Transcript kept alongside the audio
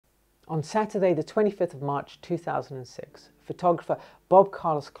On Saturday, the 25th of March 2006, photographer Bob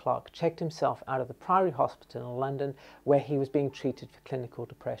Carlos Clarke checked himself out of the Priory Hospital in London, where he was being treated for clinical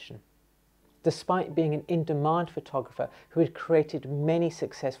depression. Despite being an in-demand photographer who had created many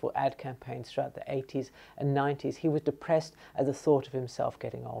successful ad campaigns throughout the 80s and 90s, he was depressed at the thought of himself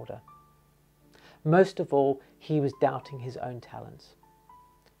getting older. Most of all, he was doubting his own talents.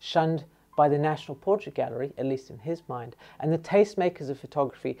 Shunned by the National Portrait Gallery, at least in his mind, and the tastemakers of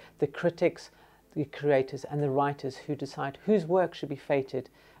photography, the critics, the curators and the writers who decide whose work should be feted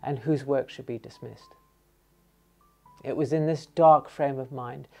and whose work should be dismissed. It was in this dark frame of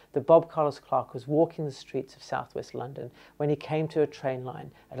mind that Bob Carlos Clarke was walking the streets of southwest London when he came to a train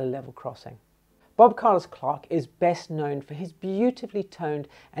line at a level crossing. Bob Carlos Clarke is best known for his beautifully toned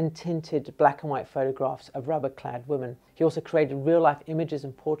and tinted black and white photographs of rubber-clad women. He also created real-life images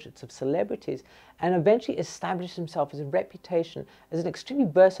and portraits of celebrities and eventually established himself as a reputation as an extremely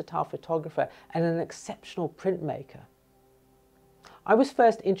versatile photographer and an exceptional printmaker. I was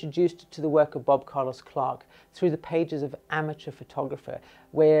first introduced to the work of Bob Carlos Clarke through the pages of Amateur Photographer,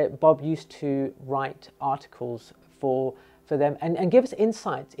 where Bob used to write articles for them and give us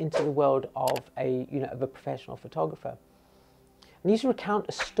insights into the world of a professional photographer. And he used to recount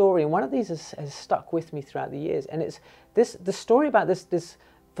a story, and one of these has stuck with me throughout the years. And it's the story about this,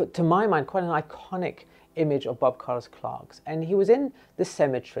 to my mind, quite an iconic image of Bob Carlos Clarke's. And he was in this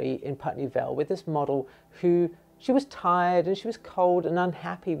cemetery in Putney Vale with this model who, she was tired and she was cold and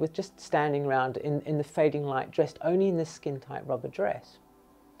unhappy with just standing around in the fading light, dressed only in this skin-tight rubber dress.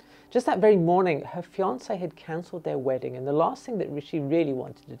 Just that very morning, her fiancé had cancelled their wedding, and the last thing that she really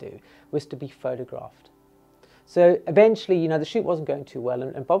wanted to do was to be photographed. So eventually, the shoot wasn't going too well,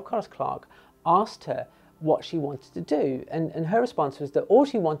 and Bob Carlos Clarke asked her what she wanted to do, and her response was that all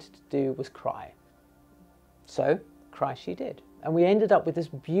she wanted to do was cry. So, cry she did. And we ended up with this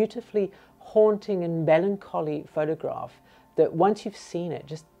beautifully haunting and melancholy photograph that once you've seen it,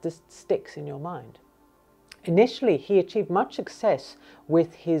 just sticks in your mind. Initially, he achieved much success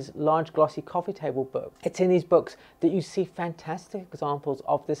with his large glossy coffee table book. It's in these books that you see fantastic examples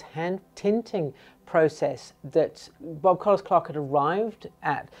of this hand tinting process that Bob Carlos Clarke had arrived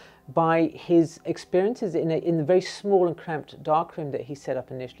at by his experiences in the very small and cramped darkroom that he set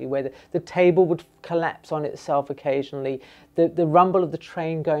up initially, where the table would collapse on itself occasionally, the rumble of the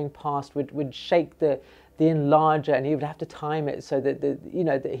train going past would shake the enlarger, and he would have to time it so that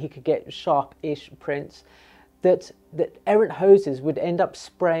that he could get sharp-ish prints. That errant hoses would end up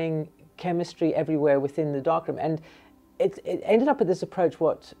spraying chemistry everywhere within the darkroom. And it ended up with this approach,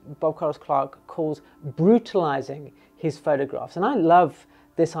 what Bob Carlos Clarke calls brutalizing his photographs. And I love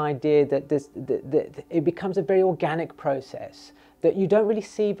this idea that it becomes a very organic process that you don't really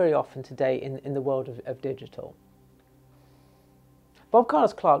see very often today in the world of digital. Bob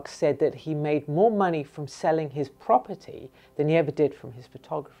Carlos Clarke said that he made more money from selling his property than he ever did from his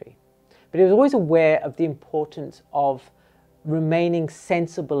photography. But he was always aware of the importance of remaining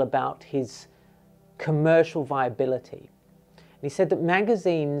sensible about his commercial viability. And he said that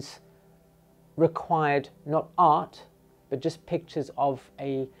magazines required not art, but just pictures of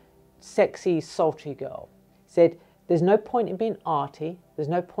a sexy, sultry girl. He said, there's no point in being arty, there's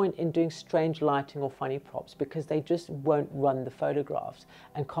no point in doing strange lighting or funny props, because they just won't run the photographs,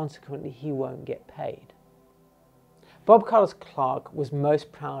 and consequently he won't get paid. Bob Carlos Clarke was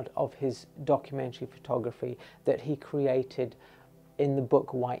most proud of his documentary photography that he created in the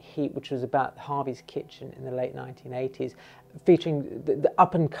book White Heat, which was about Harvey's Kitchen in the late 1980s, featuring the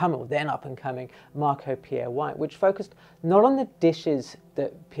then up-and-coming Marco Pierre White, which focused not on the dishes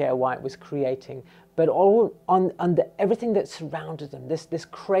that Pierre White was creating, but all on everything that surrounded them, this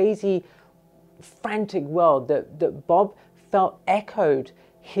crazy, frantic world that Bob felt echoed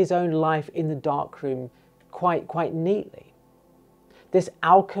his own life in the darkroom quite neatly. This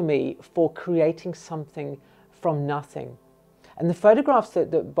alchemy for creating something from nothing. And the photographs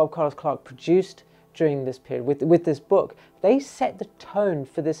that Bob Carlos Clarke produced during this period with this book, they set the tone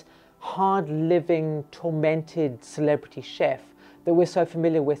for this hard-living, tormented celebrity chef that we're so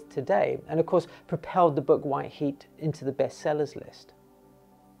familiar with today, and of course propelled the book White Heat into the bestsellers list.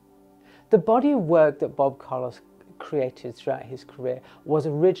 The body of work that Bob Carlos created throughout his career was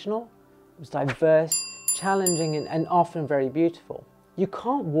original, it was diverse, challenging and often very beautiful. You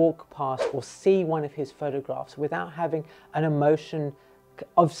can't walk past or see one of his photographs without having an emotion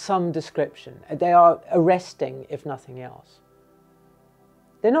of some description. They are arresting, if nothing else.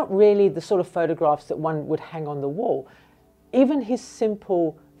 They're not really the sort of photographs that one would hang on the wall. Even his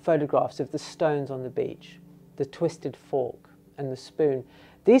simple photographs of the stones on the beach, the twisted fork and the spoon,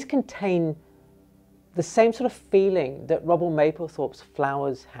 these contain the same sort of feeling that Robert Mapplethorpe's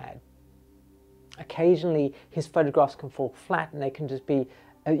flowers had. Occasionally his photographs can fall flat and they can just be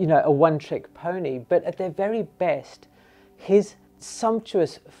a one-trick pony, but at their very best his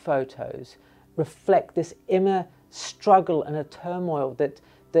sumptuous photos reflect this inner struggle and a turmoil that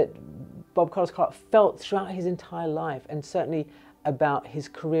Bob Carlos Clarke felt throughout his entire life, and certainly about his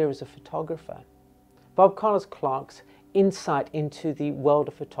career as a photographer. Bob Carlos Clarke's insight into the world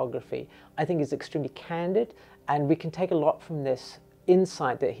of photography, I think, is extremely candid, and we can take a lot from this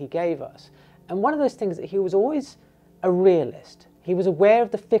insight that he gave us. And one of those things, that he was always a realist. He was aware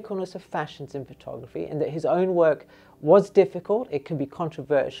of the fickleness of fashions in photography, and that his own work was difficult, it can be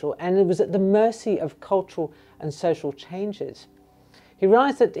controversial, and it was at the mercy of cultural and social changes. He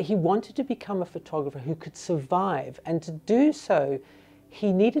realized that he wanted to become a photographer who could survive, and to do so,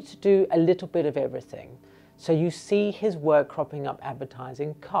 he needed to do a little bit of everything. So you see his work cropping up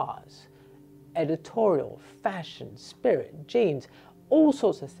advertising cars, editorial, fashion, spirit, jeans, all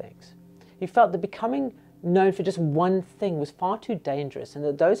sorts of things. He felt that becoming known for just one thing was far too dangerous, and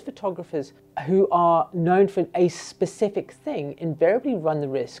that those photographers who are known for a specific thing invariably run the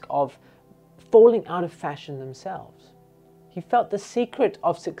risk of falling out of fashion themselves. He felt the secret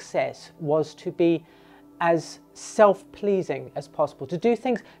of success was to be as self-pleasing as possible, to do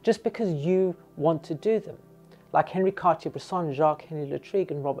things just because you want to do them. Like Henri Cartier-Bresson, Jacques-Henri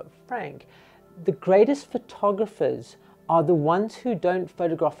Latrigue, and Robert Frank, the greatest photographers are the ones who don't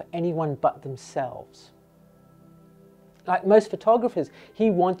photograph anyone but themselves. Like most photographers,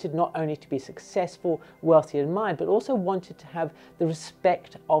 he wanted not only to be successful, wealthy, and admired, but also wanted to have the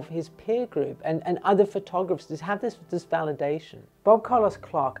respect of his peer group and other photographers, to have this validation. Bob Carlos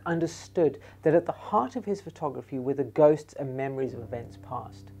Clarke understood that at the heart of his photography were the ghosts and memories of events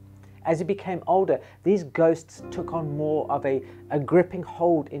past. As he became older, these ghosts took on more of a gripping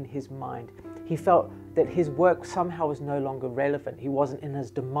hold in his mind. He felt that his work somehow was no longer relevant. He wasn't in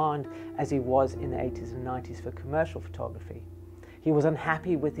as demand as he was in the 80s and 90s for commercial photography. He was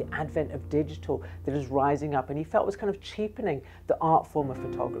unhappy with the advent of digital that is rising up, and he felt was kind of cheapening the art form of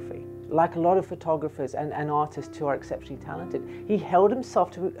photography. Like a lot of photographers and artists who are exceptionally talented, he held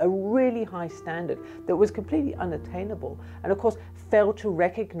himself to a really high standard that was completely unattainable, and of course failed to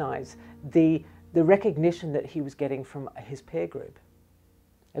recognize the recognition that he was getting from his peer group.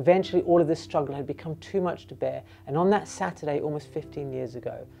 Eventually, all of this struggle had become too much to bear, and on that Saturday, almost 15 years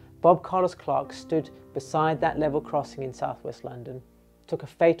ago, Bob Carlos Clarke stood beside that level crossing in southwest London, took a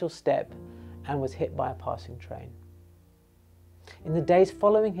fatal step, and was hit by a passing train. In the days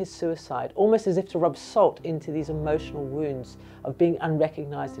following his suicide, almost as if to rub salt into these emotional wounds of being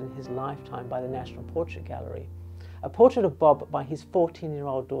unrecognized in his lifetime by the National Portrait Gallery, a portrait of Bob by his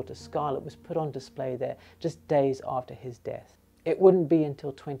 14-year-old daughter Scarlett was put on display there just days after his death. It wouldn't be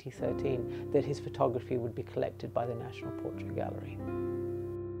until 2013 that his photography would be collected by the National Portrait Gallery.